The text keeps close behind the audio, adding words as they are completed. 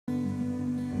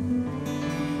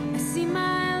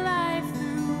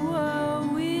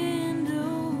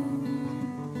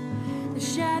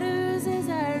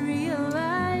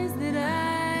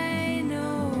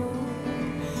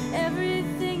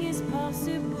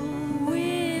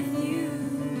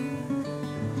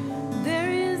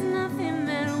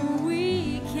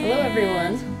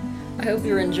I hope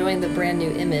you're enjoying the brand new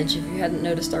image. If you hadn't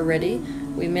noticed already,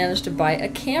 we managed to buy a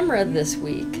camera this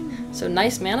week. So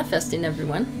nice manifesting,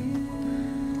 everyone.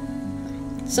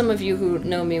 Some of you who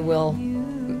know me will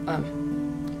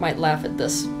might laugh at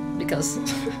this because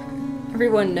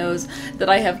everyone knows that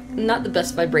I have not the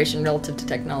best vibration relative to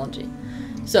technology.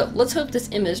 So let's hope this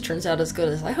image turns out as good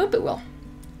as I hope it will.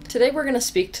 Today we're going to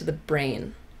speak to the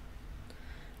brain.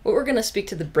 What we're going to speak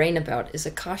to the brain about is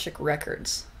Akashic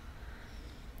Records.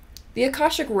 The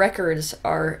Akashic Records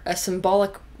are a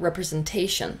symbolic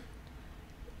representation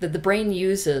that the brain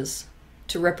uses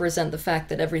to represent the fact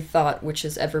that every thought which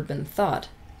has ever been thought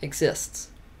exists.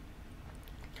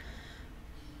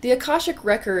 The Akashic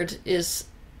Record is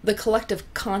the collective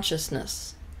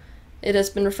consciousness. It has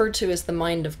been referred to as the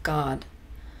mind of God,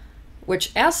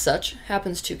 which as such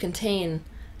happens to contain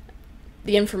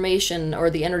the information or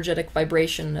the energetic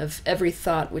vibration of every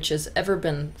thought which has ever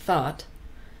been thought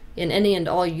in any and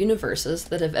all universes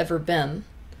that have ever been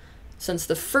since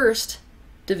the first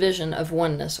division of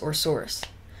oneness or source.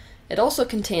 It also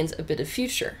contains a bit of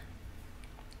future.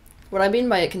 What I mean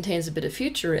by it contains a bit of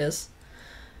future is,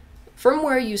 from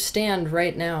where you stand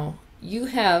right now, you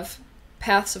have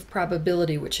paths of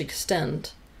probability which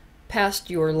extend past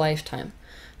your lifetime.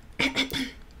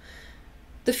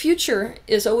 The future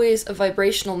is always a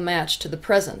vibrational match to the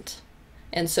present.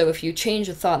 And so if you change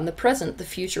a thought in the present, the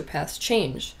future paths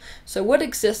change. So what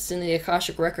exists in the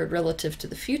Akashic Record relative to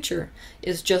the future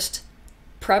is just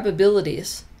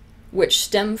probabilities which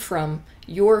stem from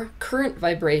your current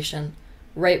vibration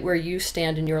right where you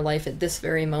stand in your life at this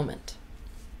very moment.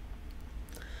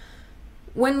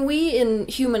 When we in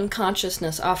human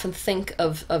consciousness often think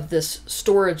of this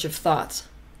storage of thoughts,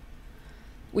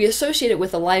 we associate it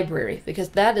with a library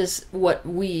because that is what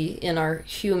we, in our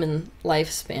human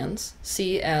lifespans,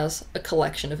 see as a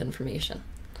collection of information.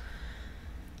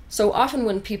 So often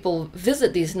when people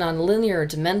visit these nonlinear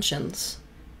dimensions,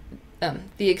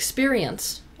 the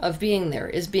experience of being there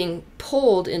is being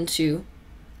pulled into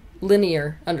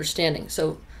linear understanding.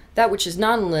 So that which is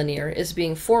nonlinear is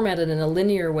being formatted in a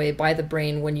linear way by the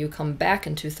brain when you come back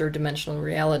into third-dimensional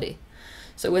reality.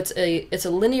 So it's a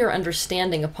linear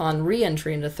understanding upon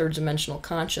re-entry into third-dimensional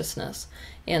consciousness,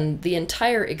 and the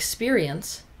entire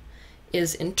experience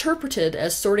is interpreted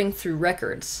as sorting through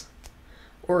records,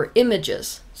 or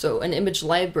images, so an image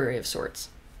library of sorts.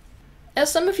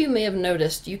 As some of you may have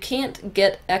noticed, you can't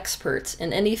get experts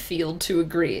in any field to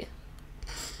agree.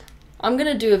 I'm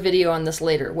going to do a video on this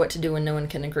later, what to do when no one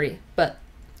can agree, but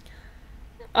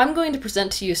I'm going to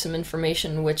present to you some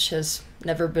information which has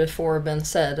never before been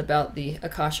said about the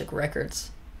Akashic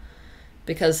Records,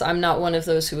 because I'm not one of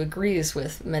those who agrees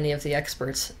with many of the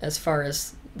experts as far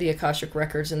as the Akashic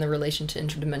Records and the relation to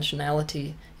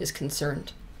interdimensionality is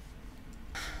concerned.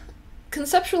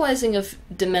 Conceptualizing of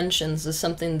dimensions is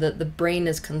something that the brain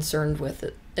is concerned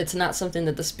with. It's not something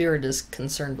that the spirit is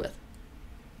concerned with.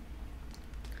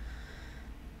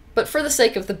 But for the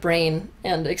sake of the brain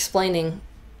and explaining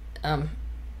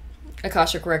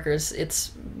Akashic Records, it's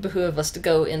behoove us to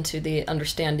go into the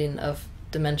understanding of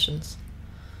dimensions.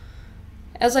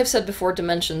 As I've said before,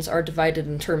 dimensions are divided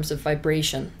in terms of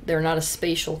vibration. They're not a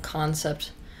spatial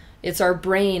concept. It's our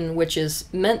brain which is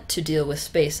meant to deal with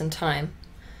space and time,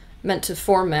 meant to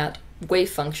format wave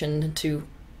function into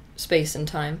space and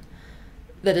time,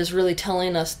 that is really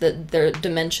telling us that their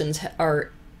dimensions are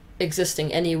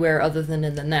existing anywhere other than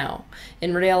in the now.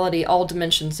 In reality, all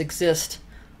dimensions exist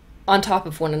on top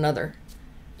of one another,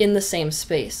 in the same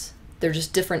space. They're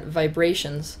just different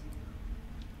vibrations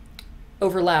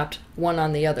overlapped one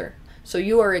on the other. So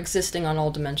you are existing on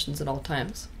all dimensions at all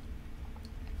times.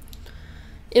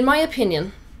 In my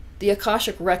opinion, the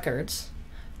Akashic Records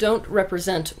don't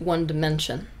represent one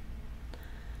dimension.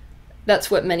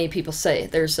 That's what many people say.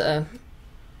 There's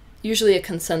usually a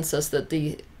consensus that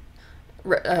the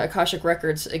Akashic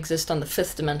Records exist on the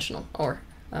fifth dimensional, or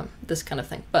this kind of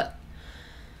thing. But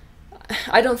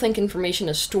I don't think information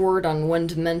is stored on one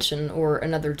dimension or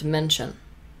another dimension.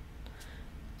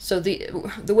 So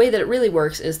the way that it really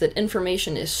works is that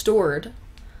information is stored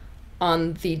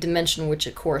on the dimension which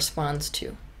it corresponds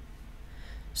to.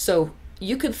 So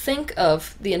you could think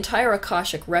of the entire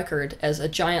Akashic Record as a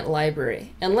giant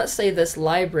library, and let's say this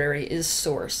library is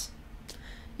source.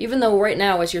 Even though right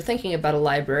now, as you're thinking about a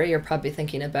library, you're probably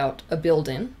thinking about a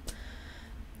building.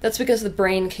 That's because the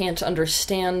brain can't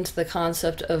understand the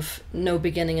concept of no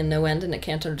beginning and no end, and it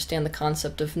can't understand the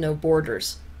concept of no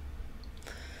borders.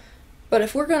 But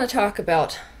if we're going to talk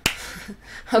about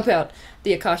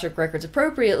the Akashic Records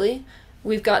appropriately,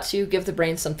 we've got to give the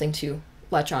brain something to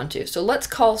latch onto. So let's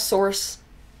call source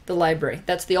the library.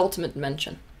 That's the ultimate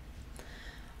dimension.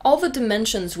 All the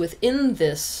dimensions within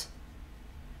this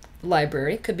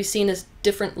library could be seen as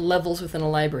different levels within a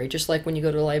library, just like when you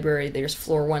go to a library, there's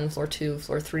floor 1, floor 2,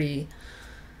 floor 3.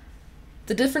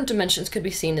 The different dimensions could be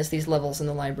seen as these levels in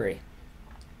the library.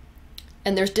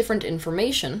 And there's different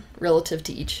information relative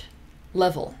to each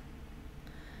level.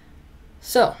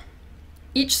 So,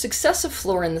 each successive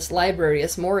floor in this library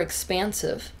is more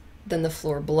expansive than the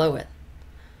floor below it.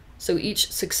 So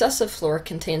each successive floor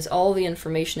contains all the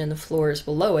information in the floors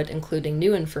below it, including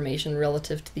new information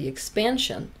relative to the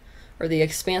expansion, or the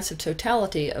expansive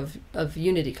totality of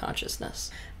unity consciousness.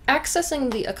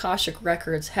 Accessing the Akashic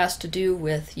Records has to do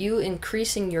with you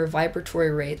increasing your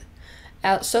vibratory rate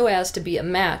so as to be a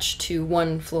match to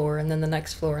one floor, and then the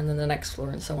next floor, and then the next floor,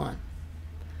 and so on.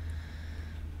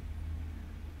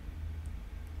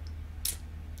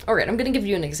 Alright, I'm going to give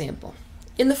you an example.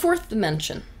 In the fourth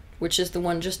dimension, which is the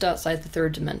one just outside the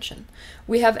third dimension,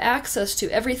 we have access to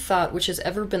every thought which has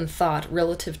ever been thought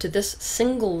relative to this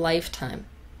single lifetime,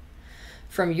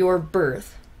 from your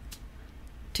birth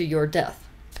to your death.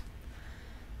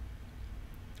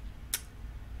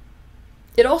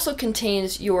 It also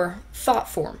contains your thought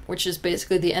form, which is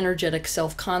basically the energetic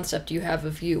self-concept you have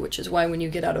of you, which is why when you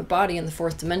get out of body in the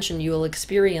fourth dimension, you will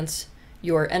experience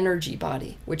your energy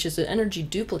body, which is an energy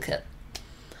duplicate.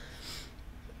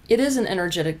 It is an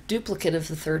energetic duplicate of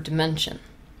the third dimension,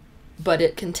 but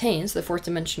it contains, the fourth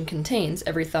dimension contains,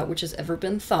 every thought which has ever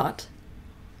been thought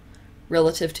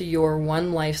relative to your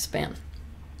one lifespan.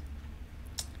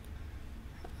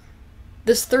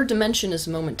 This third dimension is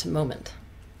moment to moment.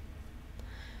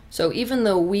 So even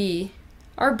though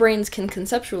our brains can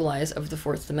conceptualize of the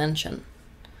fourth dimension,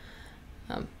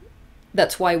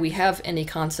 that's why we have any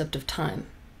concept of time.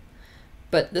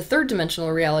 But the third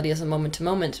dimensional reality is a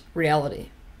moment-to-moment reality,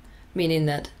 meaning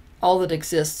that all that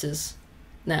exists is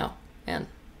now, and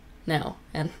now,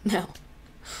 and now.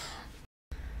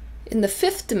 In the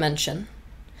fifth dimension,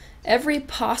 every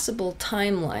possible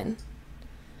timeline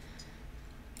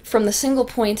from the single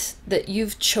point that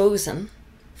you've chosen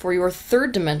for your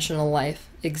third dimensional life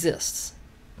exists.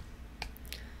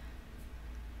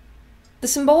 The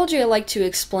symbology I like to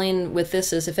explain with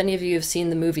this is, if any of you have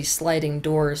seen the movie Sliding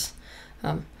Doors,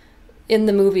 in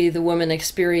the movie the woman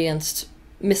experienced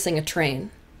missing a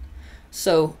train.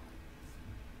 So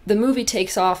the movie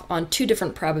takes off on two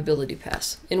different probability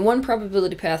paths. In one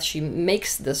probability path she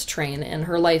makes this train and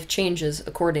her life changes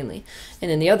accordingly,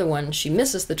 and in the other one she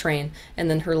misses the train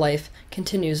and then her life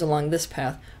continues along this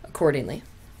path accordingly.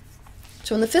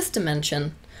 So in the fifth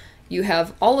dimension you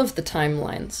have all of the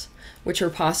timelines which are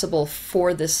possible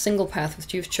for this single path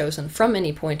which you've chosen from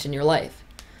any point in your life.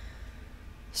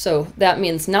 So that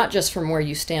means not just from where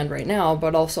you stand right now,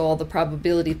 but also all the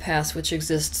probability paths which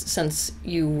exist since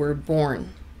you were born.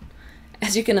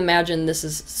 As you can imagine, this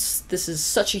is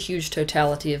such a huge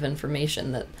totality of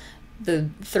information that the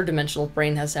third dimensional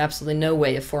brain has absolutely no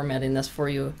way of formatting this for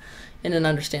you in an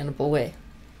understandable way.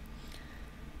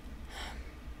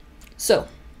 So,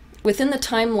 within the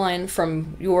timeline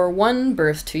from your one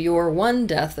birth to your one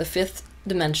death, the fifth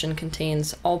dimension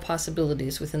contains all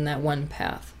possibilities within that one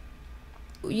path.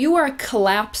 You are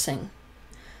collapsing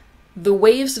the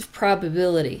waves of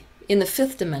probability in the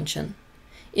fifth dimension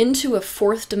into a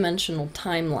fourth dimensional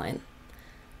timeline.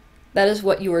 That is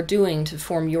what you are doing to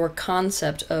form your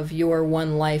concept of your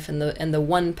one life and the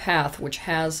one path which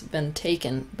has been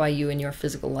taken by you in your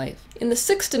physical life. In the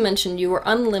sixth dimension, you are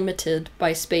unlimited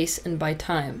by space and by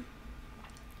time.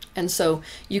 And so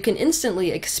you can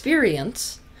instantly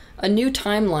experience a new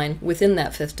timeline within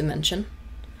that fifth dimension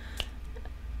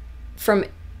from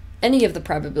any of the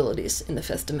probabilities in the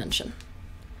fifth dimension.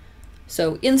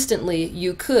 So instantly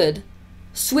you could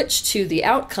switch to the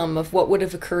outcome of what would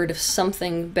have occurred if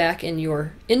something back in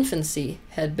your infancy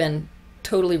had been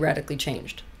totally radically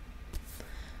changed.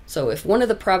 So if one of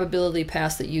the probability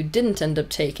paths that you didn't end up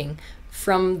taking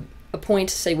from a point,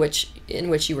 say, in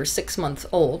which you were 6 months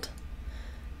old,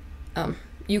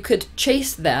 you could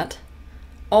chase that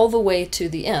all the way to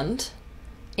the end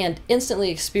and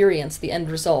instantly experience the end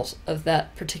result of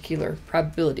that particular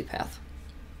probability path.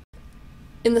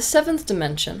 In the seventh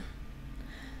dimension,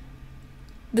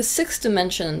 the sixth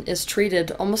dimension is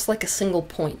treated almost like a single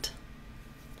point.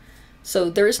 So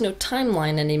there is no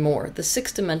timeline anymore. The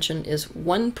sixth dimension is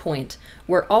one point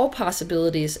where all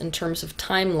possibilities in terms of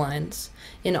timelines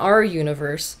in our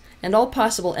universe and all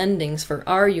possible endings for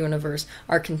our universe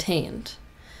are contained.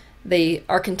 They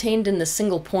are contained in the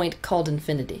single point called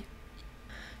infinity.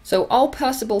 So all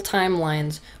possible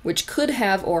timelines which could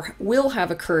have or will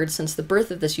have occurred since the birth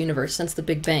of this universe, since the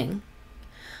Big Bang,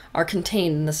 are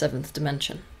contained in the seventh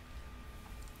dimension.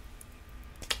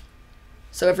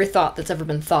 So every thought that's ever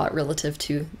been thought relative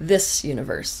to this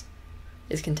universe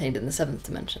is contained in the 7th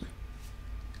dimension.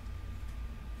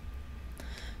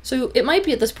 So it might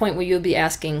be at this point where you'll be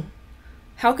asking,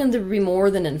 how can there be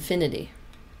more than infinity?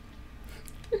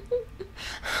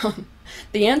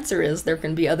 The answer is there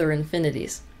can be other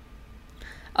infinities.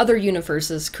 Other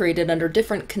universes created under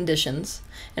different conditions,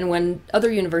 and when other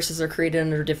universes are created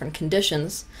under different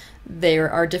conditions,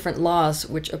 there are different laws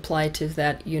which apply to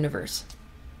that universe.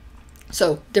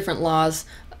 So, different laws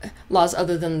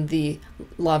other than the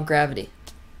law of gravity.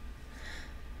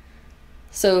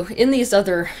 So, in these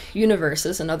other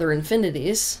universes and other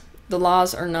infinities, the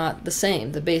laws are not the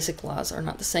same. The basic laws are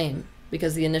not the same,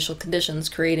 because the initial conditions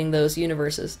creating those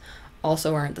universes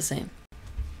also aren't the same.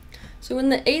 So in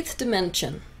the 8th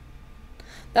dimension,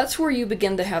 that's where you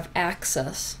begin to have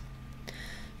access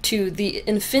to the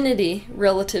infinity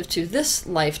relative to this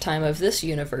lifetime of this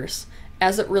universe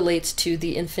as it relates to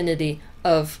the infinity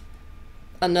of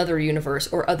another universe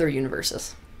or other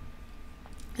universes.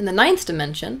 In the 9th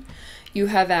dimension, you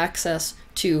have access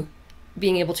to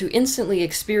being able to instantly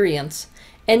experience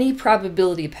any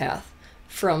probability path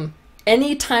from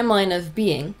any timeline of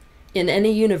being in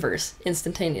any universe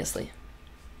instantaneously.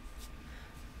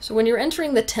 So when you're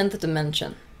entering the 10th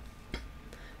dimension,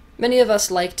 many of us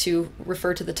like to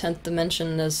refer to the 10th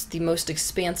dimension as the most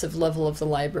expansive level of the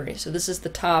library. So this is the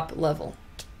top level.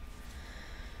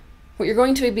 What you're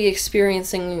going to be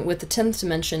experiencing with the 10th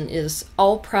dimension is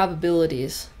all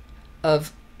probabilities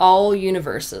of all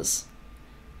universes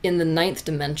in the 9th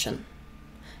dimension.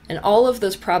 And all of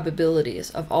those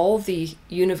probabilities of all the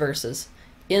universes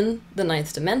in the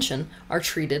 9th dimension are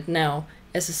treated now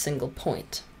as a single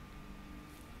point.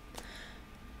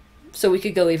 So we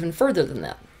could go even further than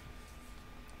that.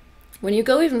 When you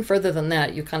go even further than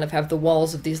that, you kind of have the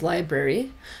walls of these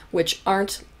library, which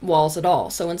aren't walls at all.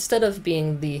 So instead of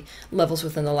being the levels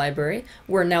within the library,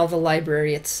 we're now the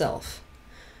library itself.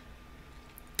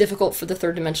 Difficult for the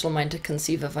 3rd dimensional mind to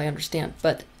conceive of, I understand,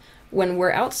 but when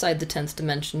we're outside the 10th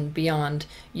dimension, beyond,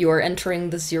 you are entering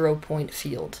the 0-point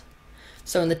field.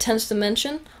 So in the 10th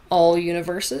dimension, all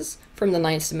universes from the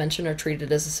 9th dimension are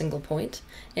treated as a single point,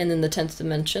 and in the 10th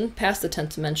dimension, past the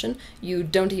 10th dimension, you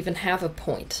don't even have a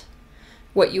point.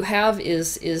 What you have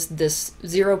is this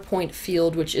 0-point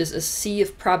field, which is a sea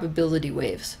of probability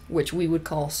waves, which we would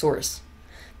call source.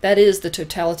 That is the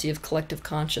totality of collective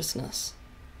consciousness,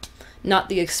 not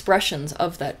the expressions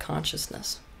of that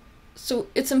consciousness. So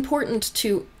it's important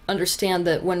to understand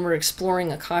that when we're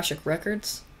exploring Akashic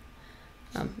Records,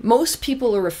 most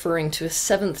people are referring to a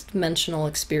 7th dimensional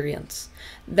experience.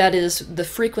 That is the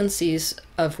frequencies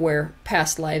of where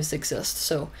past lives exist.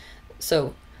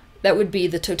 So that would be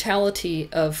the totality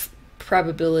of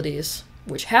probabilities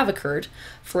which have occurred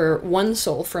for one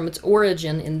soul from its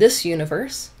origin in this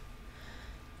universe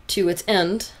to its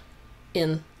end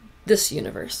in this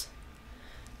universe.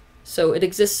 So it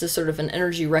exists as sort of an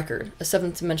energy record, a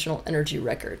 7th dimensional energy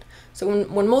record. So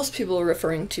when most people are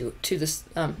referring to this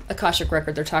Akashic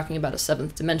record, they're talking about a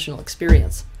 7th dimensional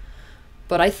experience.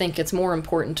 But I think it's more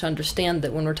important to understand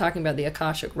that when we're talking about the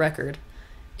Akashic record,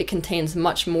 it contains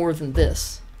much more than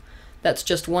this. That's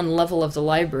just one level of the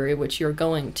library which you're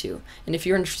going to. And if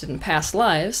you're interested in past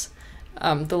lives,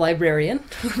 the librarian,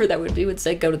 whoever that would be, would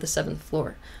say go to the 7th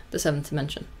floor, the 7th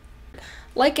dimension.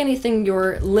 Like anything,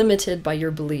 you're limited by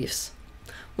your beliefs,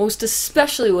 most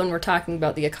especially when we're talking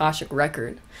about the Akashic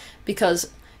record,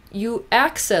 because you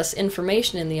access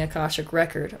information in the Akashic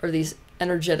record, or these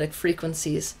energetic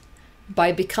frequencies,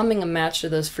 by becoming a match to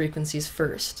those frequencies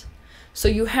first. So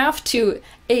you have to,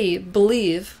 A,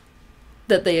 believe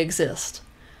that they exist.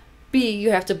 B,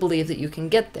 you have to believe that you can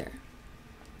get there.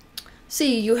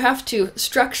 C, you have to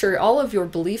structure all of your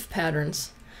belief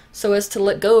patterns so as to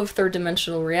let go of 3rd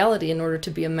dimensional reality in order to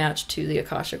be a match to the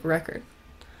Akashic record.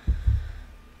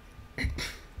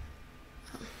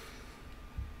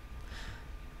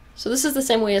 So this is the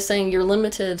same way as saying you're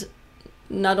limited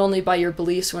not only by your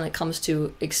beliefs when it comes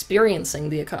to experiencing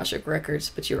the Akashic records,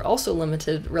 but you're also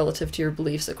limited relative to your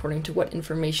beliefs according to what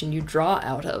information you draw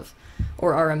out of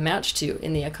or are a match to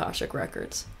in the Akashic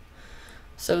records.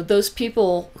 So those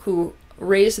people who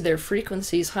raise their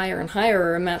frequencies higher and higher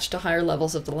are a match to higher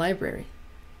levels of the library.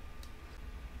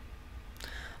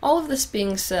 All of this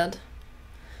being said,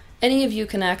 any of you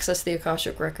can access the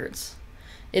Akashic records.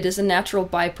 It is a natural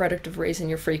byproduct of raising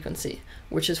your frequency,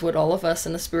 which is what all of us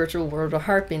in the spiritual world are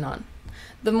harping on.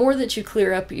 The more that you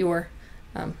clear up your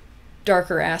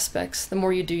darker aspects, the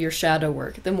more you do your shadow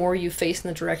work, the more you face in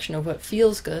the direction of what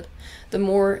feels good, the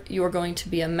more you're going to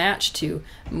be a match to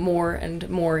more and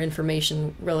more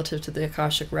information relative to the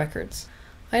Akashic records.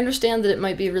 I understand that it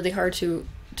might be really hard to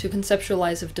to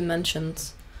conceptualize of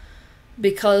dimensions,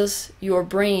 because your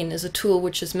brain is a tool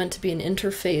which is meant to be an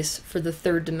interface for the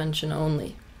third dimension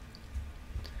only.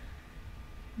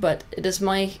 But it is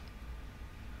my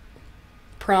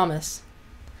promise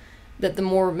that the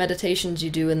more meditations you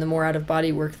do and the more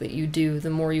out-of-body work that you do, the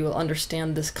more you will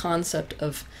understand this concept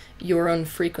of your own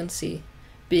frequency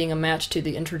being a match to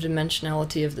the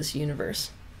interdimensionality of this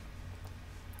universe.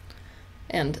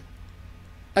 And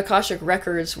Akashic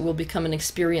Records will become an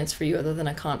experience for you rather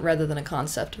than a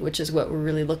concept, which is what we're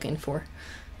really looking for.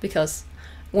 Because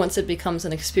once it becomes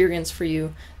an experience for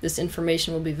you, this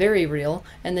information will be very real,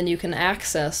 and then you can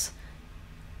access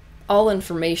all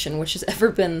information which has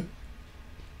ever been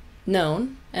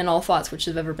known, and all thoughts which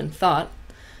have ever been thought,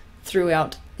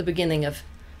 throughout the beginning of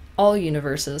all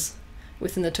universes,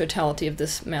 within the totality of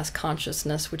this mass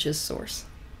consciousness, which is Source.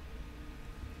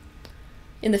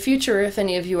 In the future, if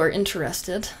any of you are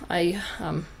interested, I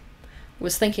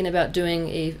was thinking about doing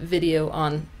a video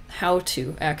on how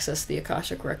to access the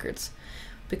Akashic Records,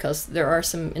 because there are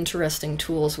some interesting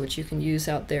tools which you can use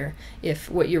out there if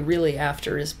what you're really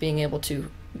after is being able to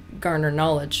garner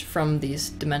knowledge from these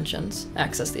dimensions,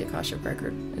 access the Akashic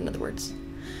Record, in other words.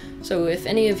 So if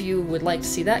any of you would like to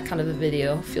see that kind of a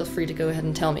video, feel free to go ahead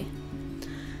and tell me.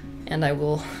 And I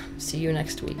will see you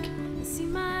next week.